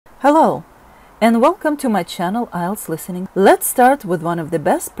Hello, and welcome to my channel IELTS Listening. Let's start with one of the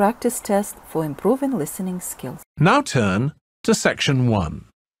best practice tests for improving listening skills. Now turn to Section 1.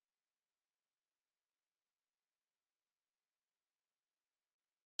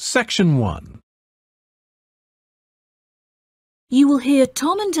 Section 1. You will hear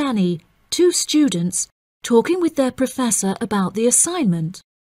Tom and Annie, two students, talking with their professor about the assignment.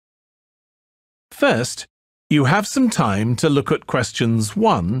 First, you have some time to look at questions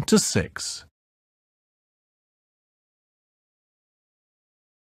 1 to 6.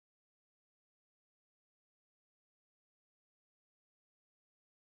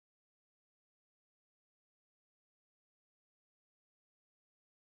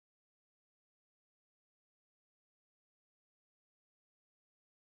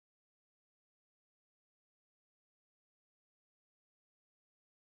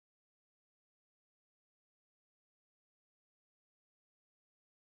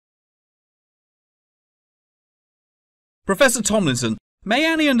 Professor Tomlinson, may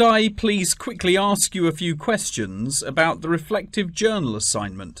Annie and I please quickly ask you a few questions about the reflective journal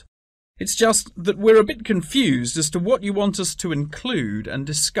assignment? It's just that we're a bit confused as to what you want us to include and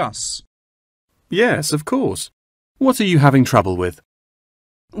discuss. Yes, of course. What are you having trouble with?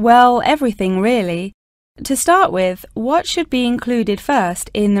 Well, everything really. To start with, what should be included first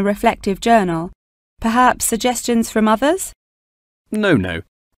in the reflective journal? Perhaps suggestions from others? No.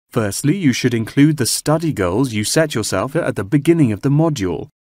 Firstly, you should include the study goals you set yourself at the beginning of the module.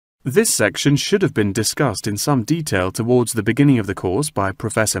 This section should have been discussed in some detail towards the beginning of the course by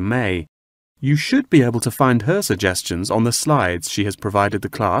Professor May. You should be able to find her suggestions on the slides she has provided the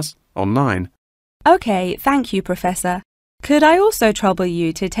class online. OK, thank you, Professor. Could I also trouble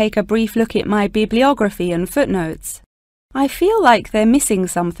you to take a brief look at my bibliography and footnotes? I feel like they're missing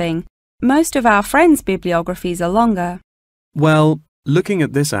something. Most of our friends' bibliographies are longer. Well, looking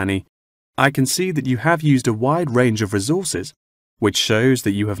at this, Annie, I can see that you have used a wide range of resources, which shows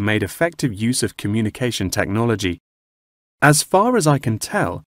that you have made effective use of communication technology. As far as I can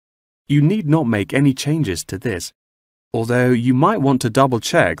tell, you need not make any changes to this, although you might want to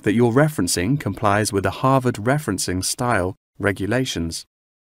double-check that your referencing complies with the Harvard referencing style regulations.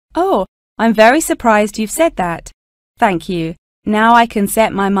 Oh, I'm very surprised you've said that. Thank you. Now I can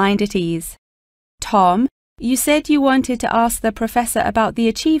set my mind at ease. Tom, you said you wanted to ask the professor about the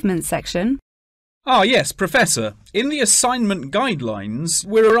achievements section. Yes, Professor. In the assignment guidelines,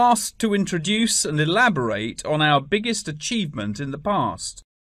 we're asked to introduce and elaborate on our biggest achievement in the past,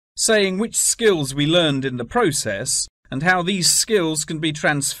 saying which skills we learned in the process and how these skills can be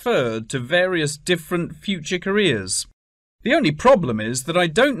transferred to various different future careers. The only problem is that I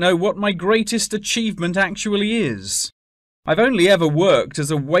don't know what my greatest achievement actually is. I've only ever worked as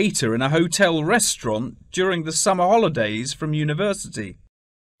a waiter in a hotel restaurant during the summer holidays from university.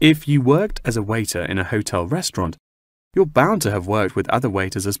 If you worked as a waiter in a hotel restaurant, you're bound to have worked with other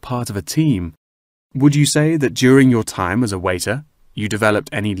waiters as part of a team. Would you say that during your time as a waiter, you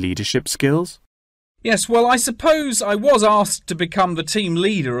developed any leadership skills? Yes, well, I suppose I was asked to become the team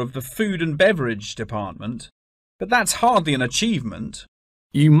leader of the food and beverage department, but that's hardly an achievement.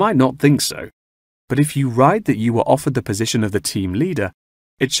 You might not think so. But if you write that you were offered the position of the team leader,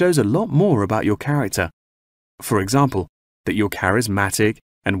 it shows a lot more about your character. For example, that you're charismatic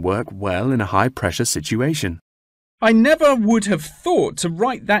and work well in a high-pressure situation. I never would have thought to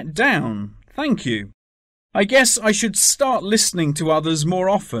write that down. Thank you. I guess I should start listening to others more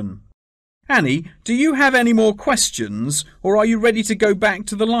often. Annie, do you have any more questions, or are you ready to go back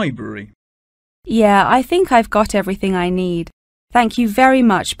to the library? Yeah, I think I've got everything I need. Thank you very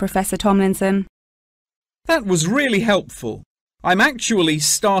much, Professor Tomlinson. That was really helpful. I'm actually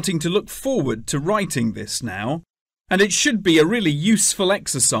starting to look forward to writing this now, and it should be a really useful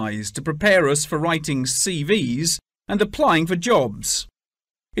exercise to prepare us for writing CVs and applying for jobs.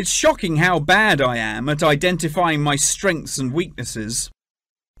 It's shocking how bad I am at identifying my strengths and weaknesses.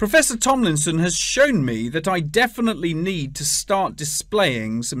 Professor Tomlinson has shown me that I definitely need to start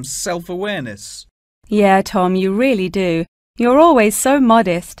displaying some self-awareness. Yeah, Tom, you really do. You're always so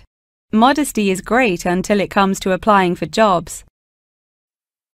modest. Modesty is great until it comes to applying for jobs.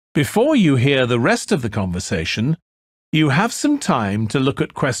 Before you hear the rest of the conversation, you have some time to look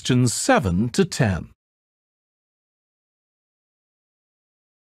at questions 7 to 10.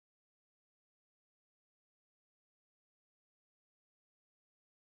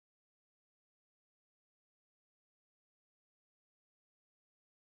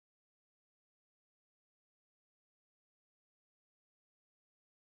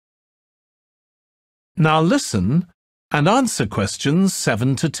 Now listen and answer questions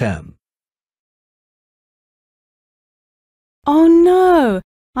 7 to 10. Oh no!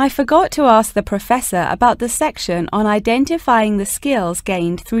 I forgot to ask the professor about the section on identifying the skills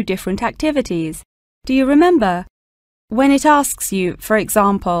gained through different activities. Do you remember? When it asks you, for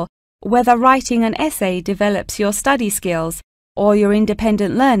example, whether writing an essay develops your study skills or your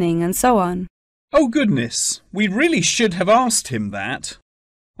independent learning and so on. Oh goodness, we really should have asked him that.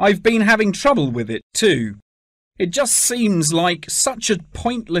 I've been having trouble with it too. It just seems like such a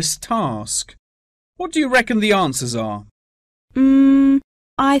pointless task. What do you reckon the answers are?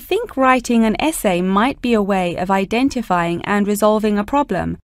 I think writing an essay might be a way of identifying and resolving a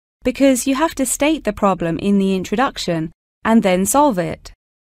problem, because you have to state the problem in the introduction and then solve it.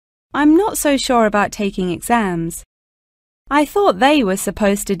 I'm not so sure about taking exams. I thought they were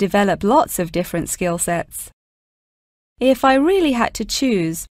supposed to develop lots of different skill sets. If I really had to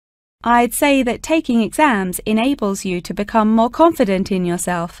choose, I'd say that taking exams enables you to become more confident in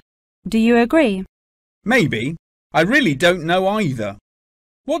yourself. Do you agree? Maybe. I really don't know either.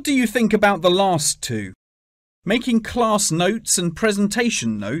 What do you think about the last two? Making class notes and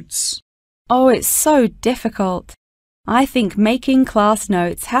presentation notes? Oh, it's so difficult. I think making class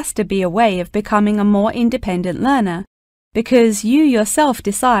notes has to be a way of becoming a more independent learner, because you yourself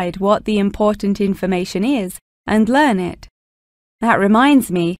decide what the important information is and learn it. That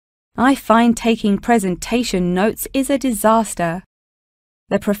reminds me, I find taking presentation notes is a disaster.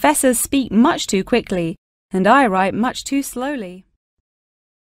 The professors speak much too quickly, and I write much too slowly.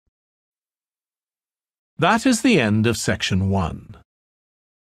 That is the end of section 1.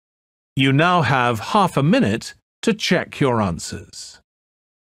 You now have half a minute to check your answers.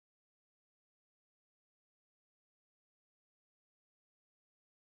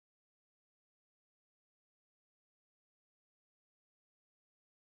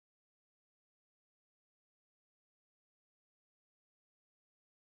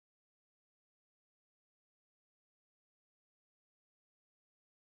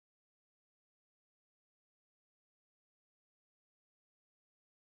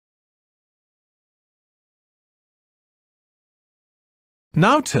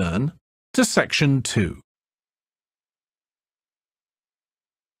 Now turn to section 2.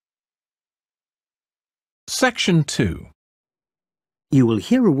 Section 2. You will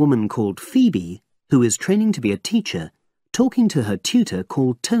hear a woman called Phoebe, who is training to be a teacher, talking to her tutor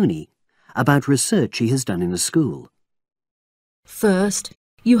called Tony about research she has done in a school. First,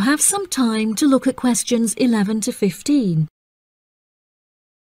 you have some time to look at questions 11 to 15.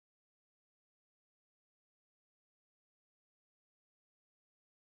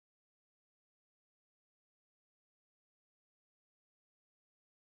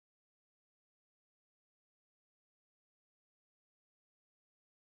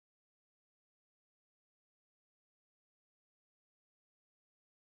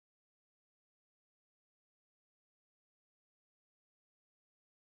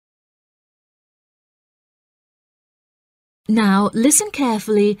 Now listen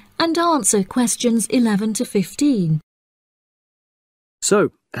carefully and answer questions 11 to 15.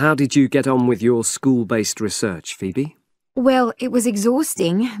 So, how did you get on with your school-based research, Phoebe? Well, it was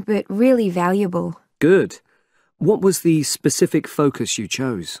exhausting, but really valuable. Good. What was the specific focus you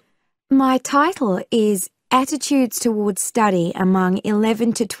chose? My title is Attitudes Towards Study Among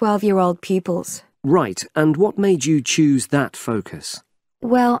 11 to 12-year-old Pupils. Right, and what made you choose that focus?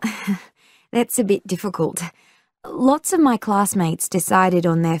 Well, that's a bit difficult. Lots of my classmates decided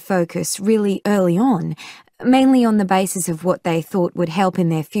on their focus really early on, mainly on the basis of what they thought would help in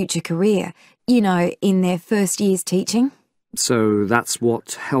their future career, in their first year's teaching. So that's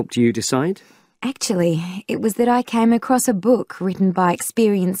what helped you decide? Actually, it was that I came across a book written by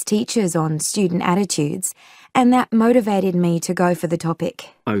experienced teachers on student attitudes, and that motivated me to go for the topic.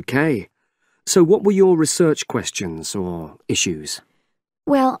 OK. So what were your research questions or issues?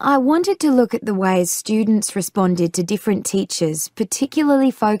 Well, I wanted to look at the ways students responded to different teachers,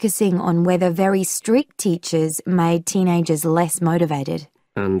 particularly focusing on whether very strict teachers made teenagers less motivated.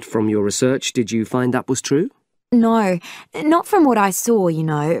 And from your research, did you find that was true? No, not from what I saw,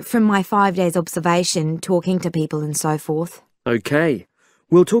 from my 5 days observation, talking to people and so forth. OK.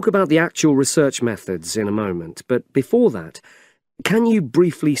 We'll talk about the actual research methods in a moment, but before that, can you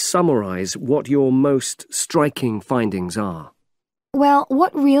briefly summarise what your most striking findings are? Well,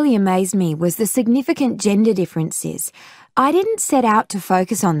 what really amazed me was the significant gender differences. I didn't set out to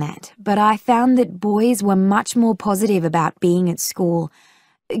focus on that, but I found that boys were much more positive about being at school.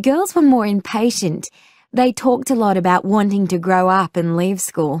 Girls were more impatient. They talked a lot about wanting to grow up and leave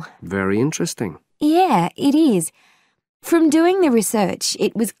school. Very interesting. Yeah, it is. From doing the research,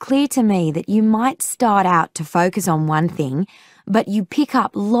 it was clear to me that you might start out to focus on one thing, but you pick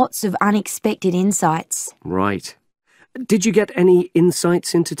up lots of unexpected insights. Right. Did you get any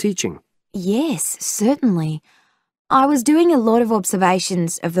insights into teaching? Yes, certainly. I was doing a lot of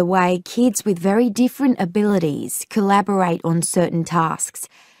observations of the way kids with very different abilities collaborate on certain tasks,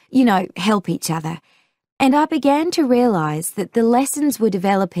 help each other. And I began to realise that the lessons were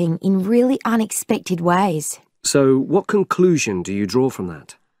developing in really unexpected ways. So, what conclusion do you draw from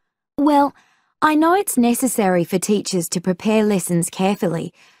that? Well, I know it's necessary for teachers to prepare lessons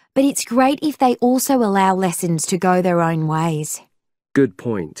carefully, but it's great if they also allow lessons to go their own ways. Good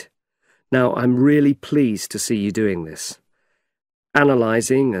point. Now, I'm really pleased to see you doing this.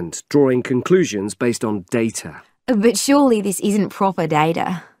 Analysing and drawing conclusions based on data. But surely this isn't proper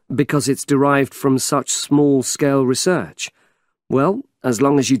data. Because it's derived from such small-scale research. Well, as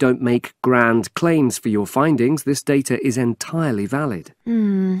long as you don't make grand claims for your findings, this data is entirely valid.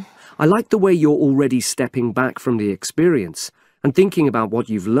 I like the way you're already stepping back from the experience and thinking about what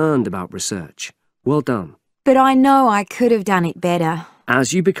you've learned about research. Well done. But I know I could have done it better.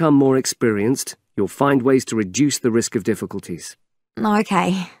 As you become more experienced, you'll find ways to reduce the risk of difficulties.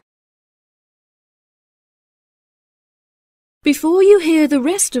 Okay. Before you hear the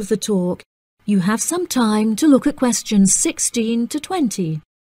rest of the talk, you have some time to look at questions 16 to 20.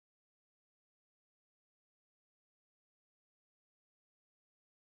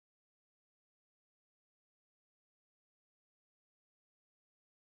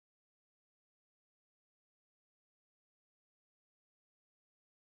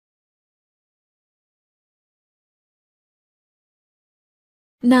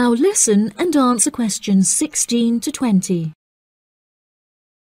 Now listen and answer questions 16 to 20.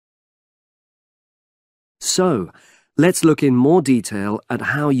 So, let's look in more detail at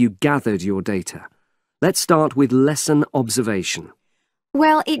how you gathered your data. Let's start with lesson observation.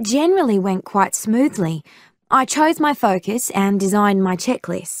 Well, it generally went quite smoothly. I chose my focus and designed my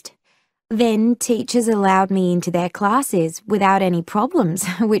checklist. Then teachers allowed me into their classes without any problems,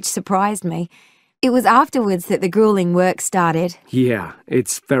 which surprised me. It was afterwards that the grueling work started. Yeah,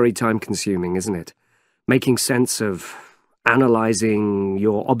 it's very time-consuming, isn't it? Making sense of analysing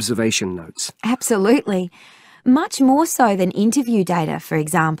your observation notes. Absolutely. Much more so than interview data, for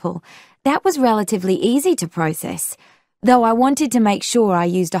example. That was relatively easy to process, though I wanted to make sure I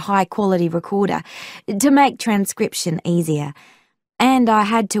used a high-quality recorder to make transcription easier. And I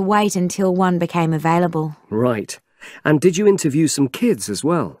had to wait until one became available. Right. And did you interview some kids as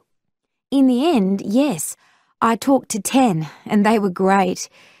well? In the end, yes. I talked to 10, and they were great.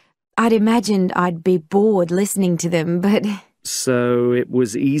 I'd imagined I'd be bored listening to them, but... So it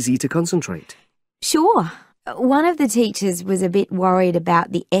was easy to concentrate? Sure. One of the teachers was a bit worried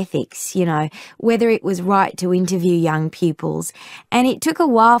about the ethics, whether it was right to interview young pupils, and it took a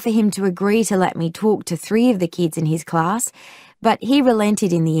while for him to agree to let me talk to 3 of the kids in his class, but he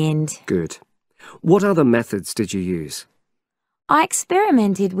relented in the end. Good. What other methods did you use? I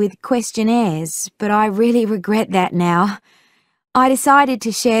experimented with questionnaires, but I really regret that now. I decided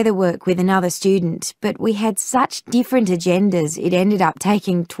to share the work with another student, but we had such different agendas it ended up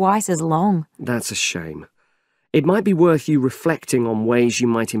taking twice as long. That's a shame. It might be worth you reflecting on ways you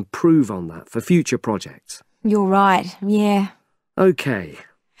might improve on that for future projects. You're right, yeah. Okay.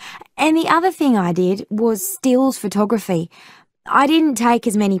 And the other thing I did was stills photography. I didn't take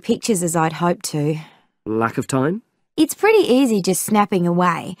as many pictures as I'd hoped to. Lack of time? It's pretty easy just snapping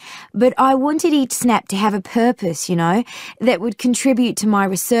away, but I wanted each snap to have a purpose, that would contribute to my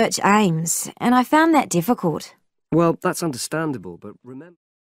research aims, and I found that difficult. Well, that's understandable, but remember...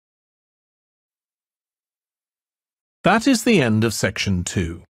 That is the end of section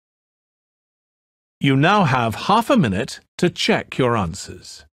 2. You now have half a minute to check your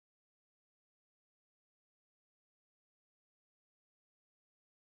answers.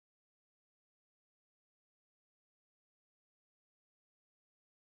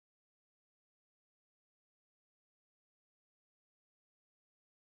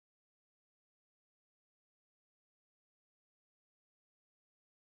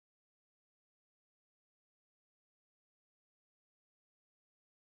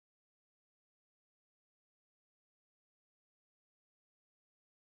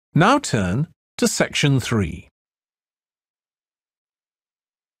 Now turn to section 3.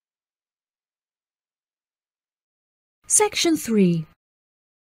 Section 3.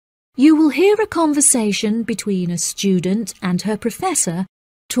 You will hear a conversation between a student and her professor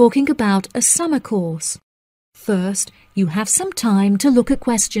talking about a summer course. First, you have some time to look at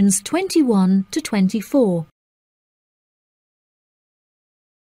questions 21 to 24.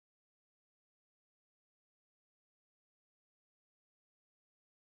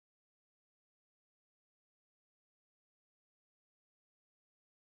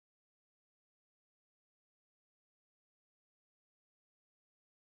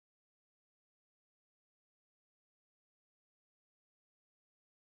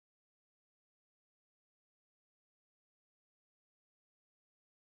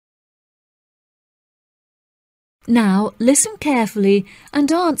 Now listen carefully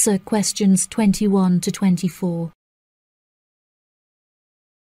and answer questions 21 to 24.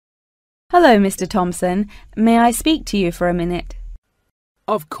 Hello, Mr. Thompson. May I speak to you for a minute?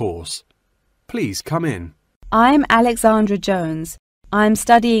 Of course. Please come in. I'm Alexandra Jones. I'm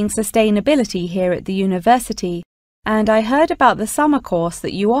studying sustainability here at the university, and I heard about the summer course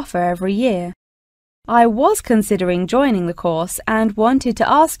that you offer every year. I was considering joining the course and wanted to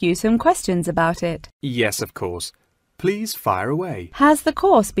ask you some questions about it. Yes, of course. Please fire away. Has the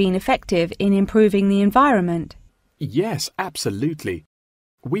course been effective in improving the environment? Yes, absolutely.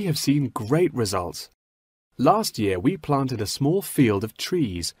 We have seen great results. Last year we planted a small field of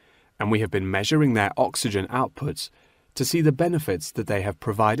trees, and we have been measuring their oxygen outputs to see the benefits that they have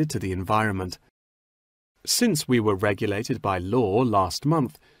provided to the environment. Since we were regulated by law last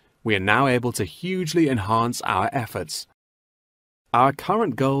month, we are now able to hugely enhance our efforts. Our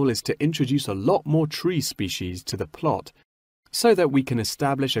current goal is to introduce a lot more tree species to the plot so that we can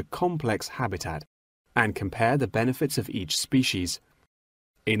establish a complex habitat and compare the benefits of each species.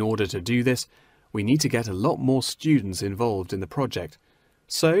 In order to do this, we need to get a lot more students involved in the project.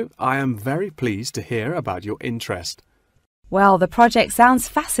 So I am very pleased to hear about your interest. Well, the project sounds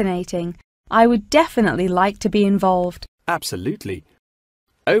fascinating. I would definitely like to be involved. Absolutely.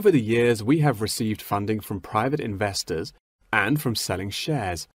 Over the years, we have received funding from private investors and from selling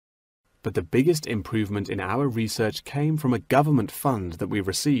shares. But the biggest improvement in our research came from a government fund that we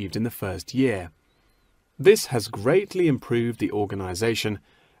received in the first year. This has greatly improved the organization,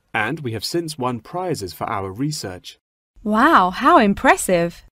 and we have since won prizes for our research. Wow, how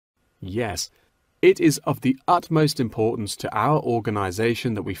impressive! Yes, it is of the utmost importance to our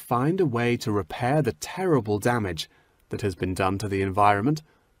organization that we find a way to repair the terrible damage that has been done to the environment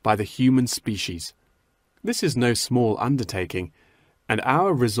by the human species. This is no small undertaking, and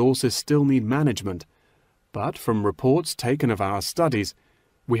our resources still need management. But from reports taken of our studies,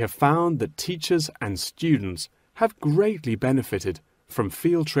 we have found that teachers and students have greatly benefited from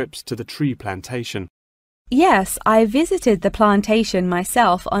field trips to the tree plantation. Yes, I visited the plantation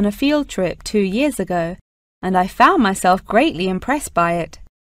myself on a field trip 2 years ago, and I found myself greatly impressed by it.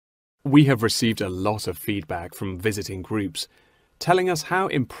 We have received a lot of feedback from visiting groups, telling us how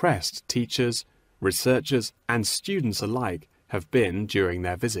impressed teachers, researchers, and students alike have been during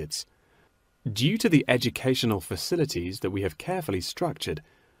their visits. Due to the educational facilities that we have carefully structured,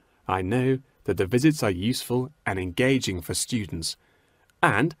 I know that the visits are useful and engaging for students,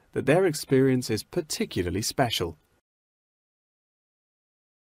 and that their experience is particularly special.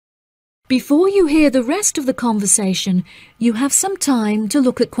 Before you hear the rest of the conversation, you have some time to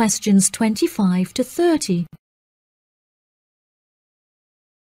look at questions 25 to 30.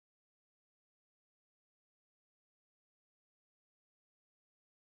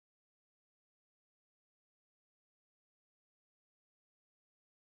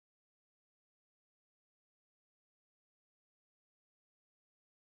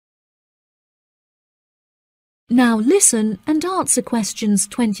 Now listen and answer questions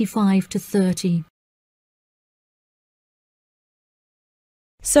 25 to 30.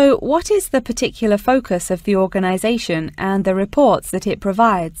 So, what is the particular focus of the organisation and the reports that it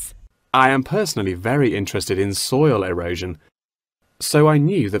provides? I am personally very interested in soil erosion, so I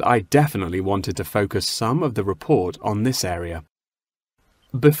knew that I definitely wanted to focus some of the report on this area.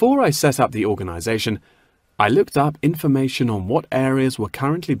 Before I set up the organisation, I looked up information on what areas were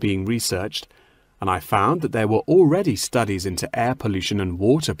currently being researched, and I found that there were already studies into air pollution and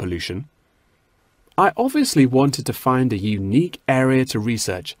water pollution. I obviously wanted to find a unique area to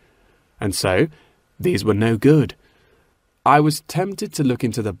research, and so these were no good. I was tempted to look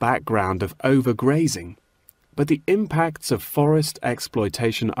into the background of overgrazing, but the impacts of forest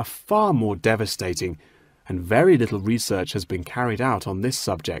exploitation are far more devastating, and very little research has been carried out on this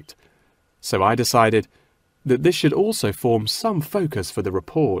subject. So I decided that this should also form some focus for the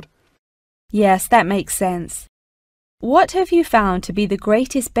report. Yes, that makes sense. What have you found to be the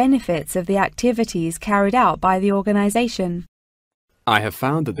greatest benefits of the activities carried out by the organisation? I have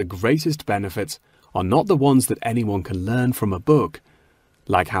found that the greatest benefits are not the ones that anyone can learn from a book,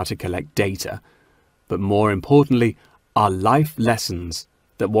 like how to collect data, but more importantly are life lessons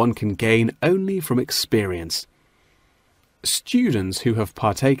that one can gain only from experience. Students who have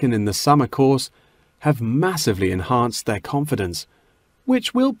partaken in the summer course have massively enhanced their confidence,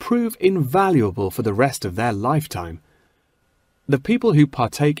 which will prove invaluable for the rest of their lifetime. The people who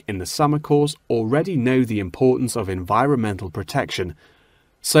partake in the summer course already know the importance of environmental protection,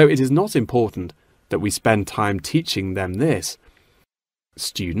 so it is not important that we spend time teaching them this.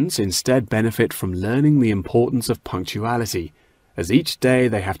 Students instead benefit from learning the importance of punctuality, as each day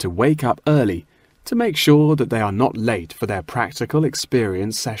they have to wake up early to make sure that they are not late for their practical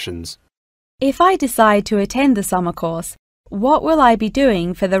experience sessions. If I decide to attend the summer course, what will I be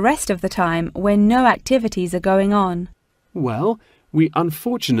doing for the rest of the time when no activities are going on? Well, we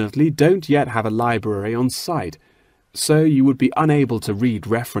unfortunately don't yet have a library on site, so you would be unable to read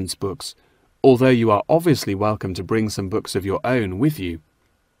reference books, although you are obviously welcome to bring some books of your own with you.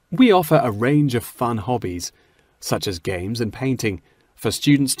 We offer a range of fun hobbies, such as games and painting, for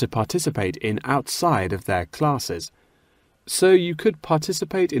students to participate in outside of their classes, so you could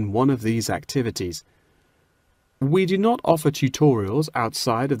participate in one of these activities. We do not offer tutorials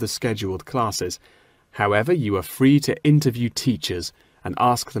outside of the scheduled classes. However, you are free to interview teachers and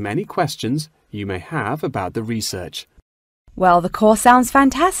ask them any questions you may have about the research. Well, the course sounds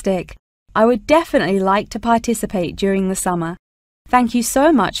fantastic. I would definitely like to participate during the summer. Thank you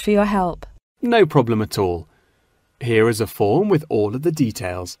so much for your help. No problem at all. Here is a form with all of the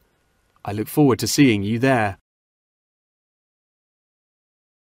details. I look forward to seeing you there.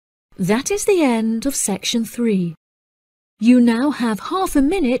 That is the end of section 3. You now have half a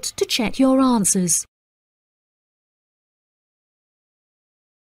minute to check your answers.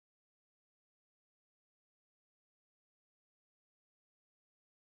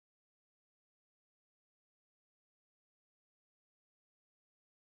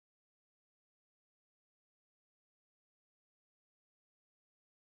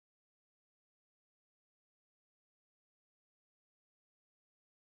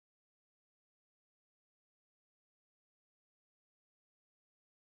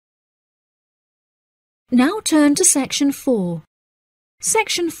 Now turn to section 4.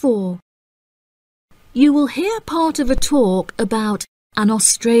 Section 4. You will hear part of a talk about an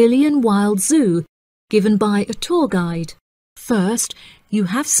Australian wild zoo given by a tour guide. First, you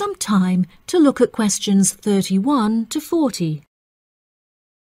have some time to look at questions 31 to 40.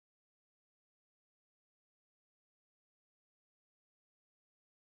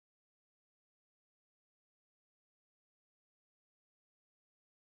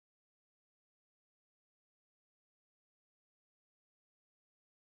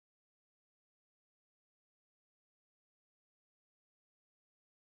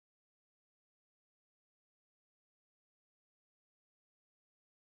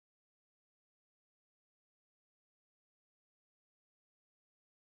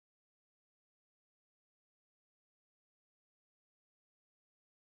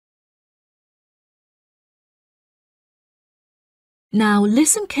 Now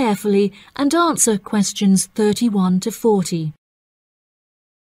listen carefully and answer questions 31 to 40.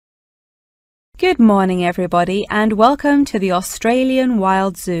 Good morning, everybody, and welcome to the Australian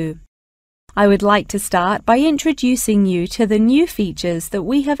Wild Zoo. I would like to start by introducing you to the new features that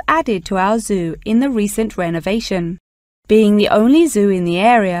we have added to our zoo in the recent renovation. Being the only zoo in the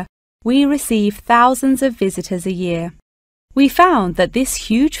area, we receive thousands of visitors a year. We found that this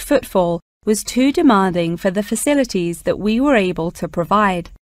huge footfall was too demanding for the facilities that we were able to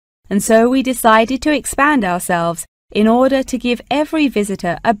provide, and so we decided to expand ourselves in order to give every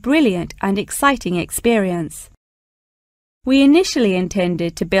visitor a brilliant and exciting experience. We initially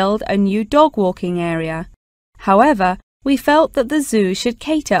intended to build a new dog walking area. However, we felt that the zoo should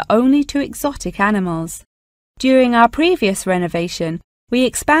cater only to exotic animals. During our previous renovation, we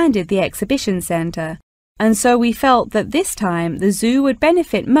expanded the exhibition centre, and so we felt that this time the zoo would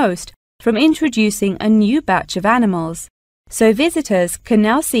benefit most from introducing a new batch of animals, so visitors can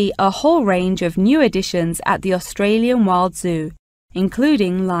now see a whole range of new additions at the Australian Wild Zoo,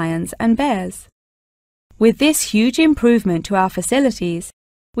 including lions and bears. With this huge improvement to our facilities,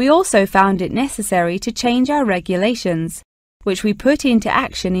 we also found it necessary to change our regulations, which we put into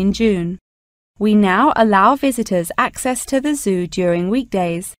action in June. We now allow visitors access to the zoo during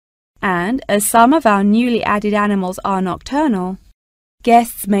weekdays, and as some of our newly added animals are nocturnal,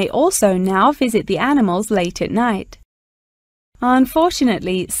 guests may also now visit the animals late at night.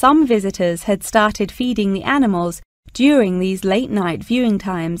 Unfortunately, some visitors had started feeding the animals during these late-night viewing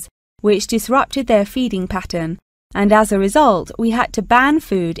times, which disrupted their feeding pattern, and as a result, we had to ban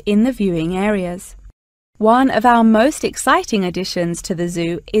food in the viewing areas. One of our most exciting additions to the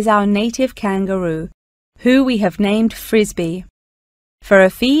zoo is our native kangaroo, who we have named Frisbee. For a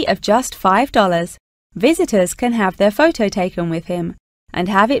fee of just $5, visitors can have their photo taken with him and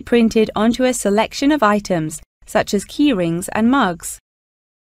have it printed onto a selection of items such as keyrings and mugs.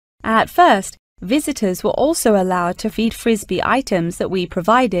 At first, visitors were also allowed to feed Frisbee items that we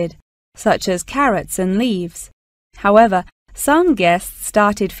provided, such as carrots and leaves. However, some guests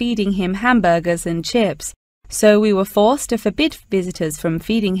started feeding him hamburgers and chips, so we were forced to forbid visitors from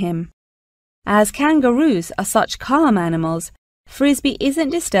feeding him. As kangaroos are such calm animals, Frisbee isn't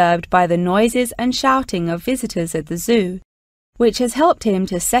disturbed by the noises and shouting of visitors at the zoo, which has helped him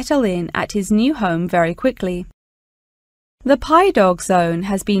to settle in at his new home very quickly. The Pie Dog Zone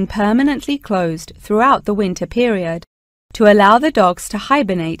has been permanently closed throughout the winter period to allow the dogs to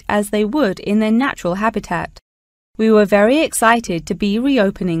hibernate as they would in their natural habitat. We were very excited to be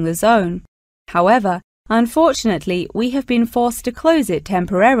reopening the zone. However, unfortunately, we have been forced to close it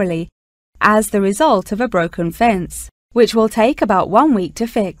temporarily as the result of a broken fence, which will take about 1 week to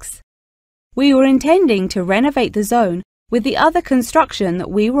fix. We were intending to renovate the zone with the other construction that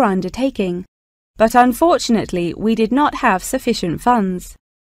we were undertaking, but unfortunately we did not have sufficient funds.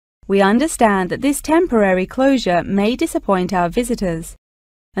 We understand that this temporary closure may disappoint our visitors,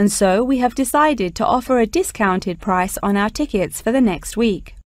 and so we have decided to offer a discounted price on our tickets for the next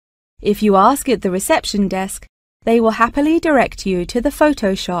week. If you ask at the reception desk, they will happily direct you to the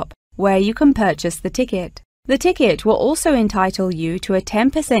photo shop where you can purchase the ticket. The ticket will also entitle you to a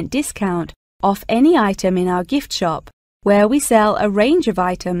 10% discount off any item in our gift shop, where we sell a range of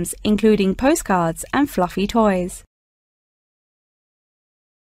items including postcards and fluffy toys.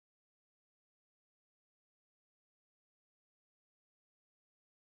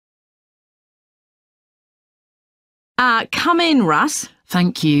 Come in, Russ.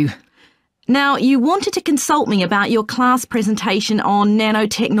 Thank you. Now, you wanted to consult me about your class presentation on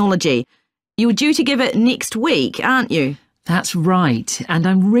nanotechnology. You were due to give it next week, aren't you? That's right, and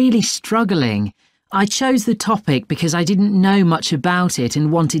I'm really struggling. I chose the topic because I didn't know much about it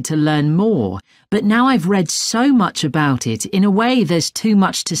and wanted to learn more, but now I've read so much about it, in a way there's too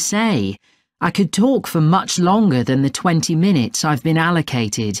much to say. I could talk for much longer than the 20 minutes I've been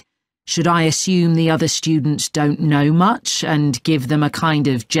allocated. Should I assume the other students don't know much and give them a kind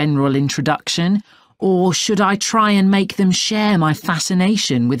of general introduction? Or should I try and make them share my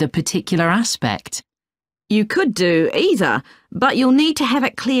fascination with a particular aspect? You could do either, but you'll need to have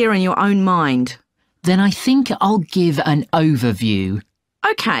it clear in your own mind. Then I think I'll give an overview.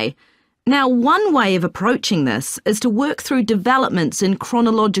 OK. Now, one way of approaching this is to work through developments in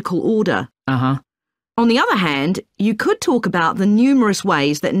chronological order. On the other hand, you could talk about the numerous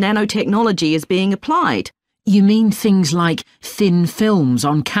ways that nanotechnology is being applied. You mean things like thin films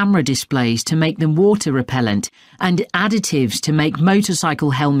on camera displays to make them water repellent and additives to make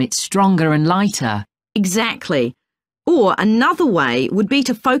motorcycle helmets stronger and lighter? Exactly. Or another way would be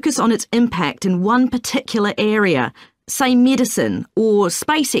to focus on its impact in one particular area, say medicine or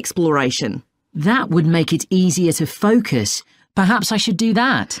space exploration. That would make it easier to focus. Perhaps I should do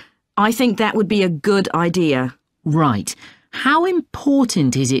that. I think that would be a good idea. Right. How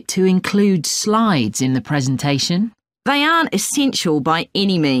important is it to include slides in the presentation? They aren't essential by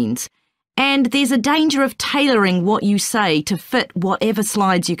any means, and there's a danger of tailoring what you say to fit whatever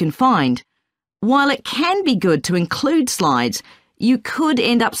slides you can find. While it can be good to include slides, you could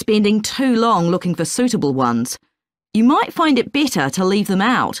end up spending too long looking for suitable ones. You might find it better to leave them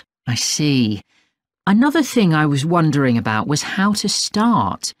out. I see. Another thing I was wondering about was how to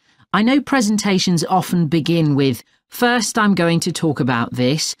start. I know presentations often begin with, first I'm going to talk about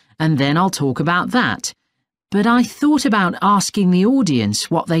this, and then I'll talk about that. But I thought about asking the audience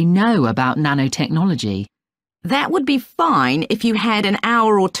what they know about nanotechnology. That would be fine if you had an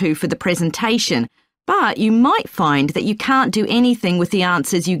hour or two for the presentation, but you might find that you can't do anything with the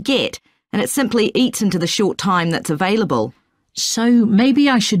answers you get, and it simply eats into the short time that's available. So maybe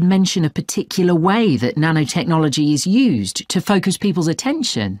I should mention a particular way that nanotechnology is used to focus people's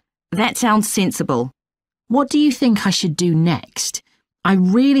attention. That sounds sensible. What do you think I should do next? I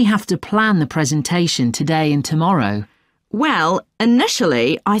really have to plan the presentation today and tomorrow. Well,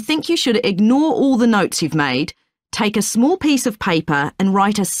 initially, I think you should ignore all the notes you've made, take a small piece of paper and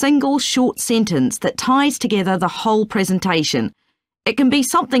write a single short sentence that ties together the whole presentation. It can be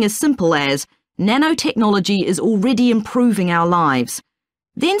something as simple as, nanotechnology is already improving our lives.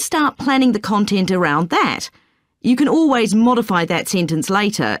 Then start planning the content around that. You can always modify that sentence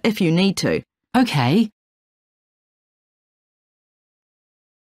later if you need to. OK.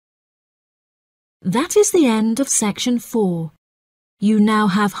 That is the end of section 4. You now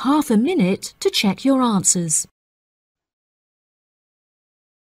have half a minute to check your answers.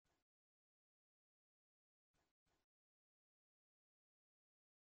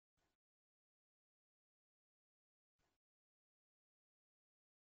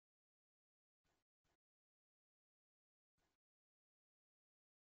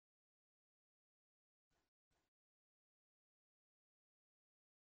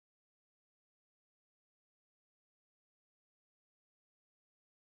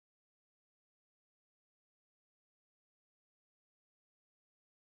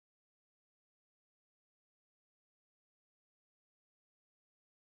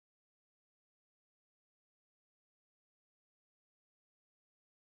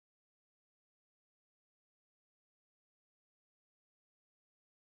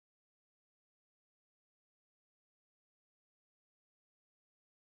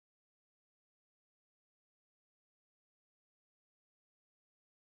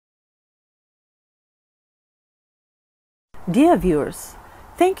 Dear viewers,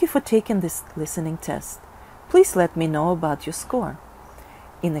 thank you for taking this listening test. Please let me know about your score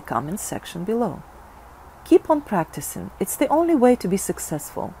in the comments section below. Keep on practicing. It's the only way to be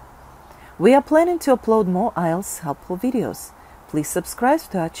successful. We are planning to upload more IELTS helpful videos. Please subscribe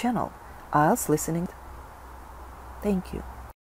to our channel, IELTS Listening. Thank you.